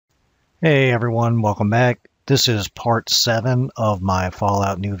Hey everyone, welcome back. This is part 7 of my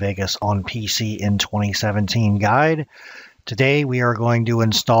Fallout New Vegas on PC in 2017 guide. Today we are going to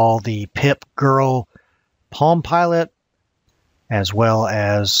install the PipGirl PalmPilot as well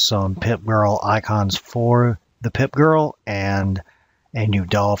as some PipGirl icons for the PipGirl and a new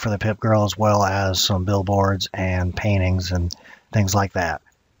doll for the PipGirl, as well as some billboards and paintings and things like that.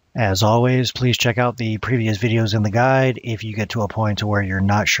 As always, please check out the previous videos in the guide if you get to a point to where you're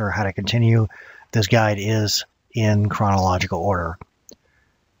not sure how to continue. This guide is in chronological order.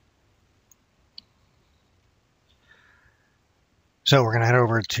 So we're going to head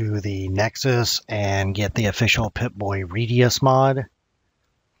over to the Nexus and get the official PipBoy Readius mod.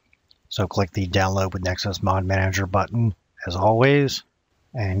 So click the Download with Nexus Mod Manager button as always,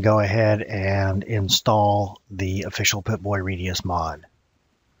 and go ahead and install the official PipBoy Readius mod.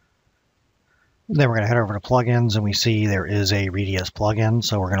 Then we're going to head over to plugins, and we see there is a Readius plugin.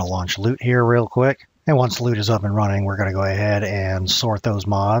 So we're going to launch Loot here real quick. And once Loot is up and running, we're going to go ahead and sort those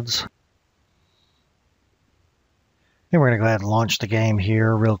mods. Then we're going to go ahead and launch the game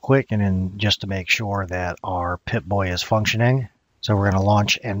here real quick, and then just to make sure that our PipBoy is functioning. So we're going to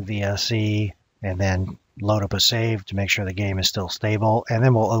launch NVSE and then load up a save to make sure the game is still stable. And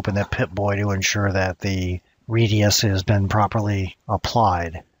then we'll open the PipBoy to ensure that the Readius has been properly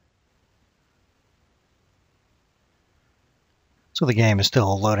applied. So the game is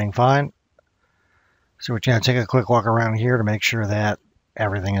still loading fine. So we're going to take a quick walk around here to make sure that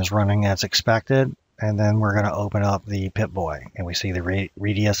everything is running as expected. And then we're going to open up the PipBoy. And we see the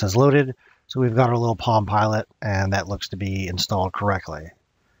Readius is loaded. So we've got our little PalmPilot, and that looks to be installed correctly.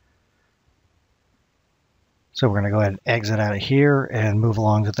 So we're going to go ahead and exit out of here and move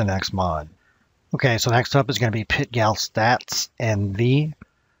along to the next mod. Okay, so next up is going to be Pitt Gal Stats NV.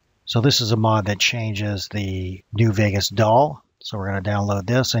 So this is a mod that changes the New Vegas doll. So we're going to download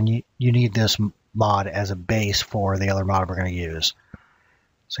this, and you need this mod as a base for the other mod we're going to use.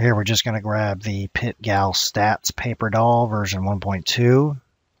 So here we're just going to grab the Pitt Gal Stats paper doll version 1.2.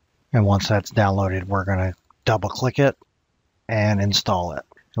 And once that's downloaded, we're going to double click it and install it.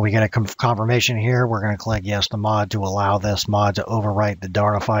 And we get a confirmation here. We're going to click yes to mod to allow this mod to overwrite the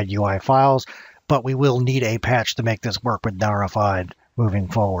Darnified UI files. But we will need a patch to make this work with Darnified moving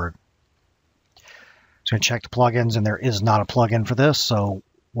forward. So check the plugins, and there is not a plugin for this, so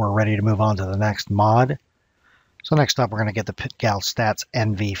we're ready to move on to the next mod. So next up, we're going to get the Pitt Gal Stats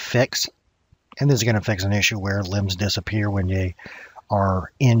NV fix. And this is going to fix an issue where limbs disappear when you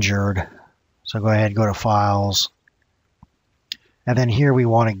are injured. So go ahead, go to Files. And then here we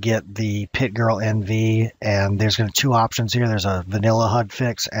want to get the PitGirl NV, and there's going to be two options here. There's a vanilla HUD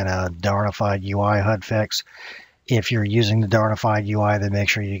fix and a Darnified UI HUD fix. If you're using the Darnified UI, then make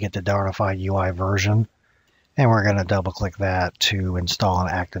sure you get the Darnified UI version. And we're going to double click that to install and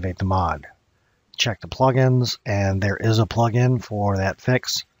activate the mod. Check the plugins, and there is a plugin for that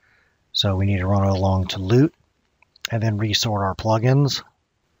fix. So we need to run it along to Loot and then resort our plugins.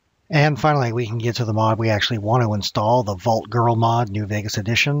 And finally, we can get to the mod we actually want to install, the Vault Girl mod, New Vegas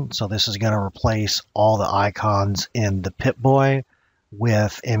Edition. So this is going to replace all the icons in the PipBoy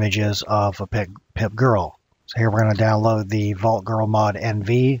with images of a PipGirl. So here we're going to download the Vault Girl mod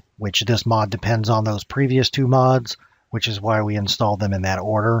NV, which this mod depends on those previous two mods, which is why we installed them in that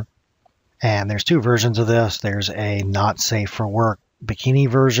order. And there's two versions of this. There's a not safe for work bikini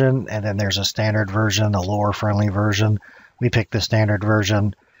version, and then there's a standard version, a lore friendly version. We picked the standard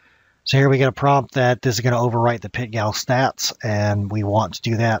version. So here we get a prompt that this is going to overwrite the Pitt Gal stats, and we want to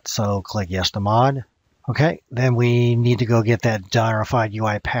do that, so click yes to mod. Okay, then we need to go get that Darnified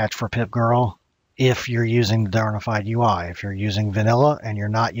UI patch for PipGirl. If you're using the Darnified UI. If you're using vanilla and you're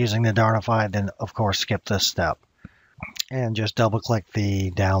not using the Darnified, then of course skip this step. And just double click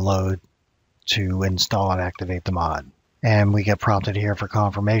the download to install and activate the mod. And we get prompted here for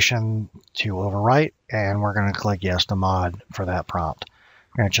confirmation to overwrite, and we're going to click yes to mod for that prompt.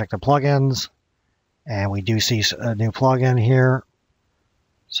 We're going to check the plugins, and we do see a new plugin here.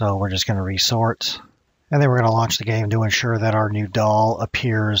 So we're just going to resort. And then we're going to launch the game to ensure that our new doll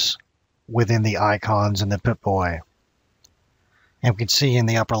appears within the icons in the PipBoy. And we can see in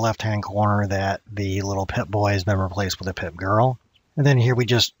the upper left-hand corner that the little PipBoy has been replaced with a PipGirl. And then here we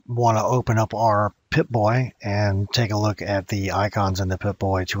just want to open up our PipBoy and take a look at the icons in the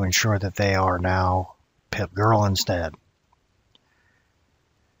PipBoy to ensure that they are now PipGirl instead.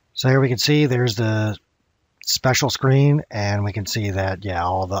 So here we can see there's the special screen, and we can see that, yeah,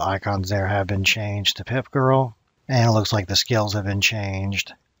 all the icons there have been changed to PipGirl. And it looks like the skills have been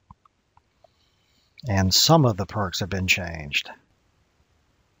changed. And some of the perks have been changed.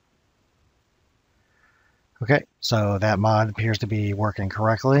 Okay, so that mod appears to be working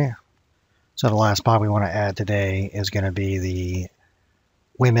correctly. So the last mod we want to add today is going to be the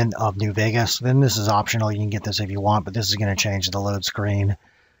Women of New Vegas. Then this is optional. You can get this if you want, but this is going to change the load screen.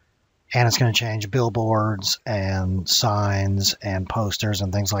 And it's going to change billboards and signs and posters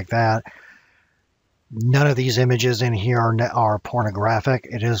and things like that. None of these images in here are pornographic.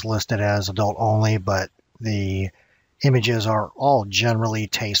 It is listed as adult only, but the images are all generally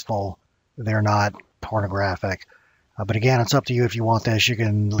tasteful. They're not pornographic. But again, it's up to you if you want this. You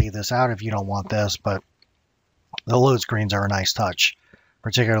can leave this out if you don't want this, but the load screens are a nice touch,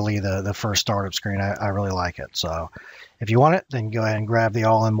 particularly the first startup screen. I really like it. So if you want it, then go ahead and grab the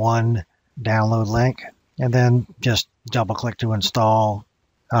all-in-one download link and then just double click to install.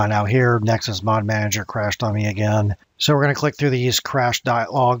 Now here, Nexus Mod Manager crashed on me again. So we're going to click through these crash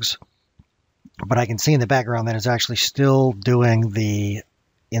dialogues, but I can see in the background that it's actually still doing the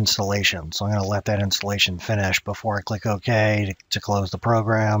installation. So I'm going to let that installation finish before I click OK to close the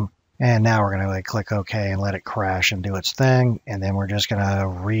program. And now we're going to click OK and let it crash and do its thing. And then we're just going to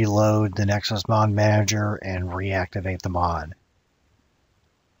reload the Nexus Mod Manager and reactivate the mod.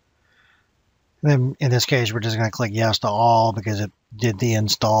 Then in this case, we're just going to click yes to all because it did the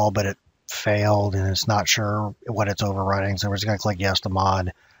install, but it failed and it's not sure what it's overwriting. So we're just going to click yes to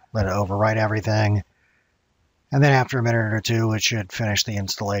mod, let it overwrite everything. And then after a minute or two, it should finish the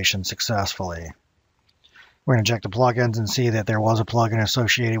installation successfully. We're going to check the plugins and see that there was a plugin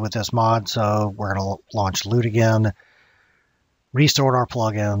associated with this mod. So we're going to launch Loot again, restore our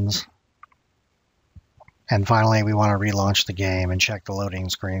plugins. And finally, we want to relaunch the game and check the loading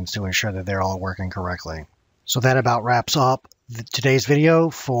screens to ensure that they're all working correctly. So that about wraps up today's video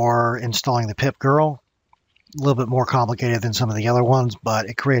for installing the PipGirl. A little bit more complicated than some of the other ones, but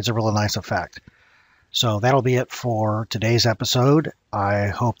it creates a really nice effect. So that'll be it for today's episode. I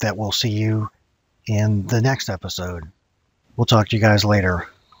hope that we'll see you in the next episode. We'll talk to you guys later.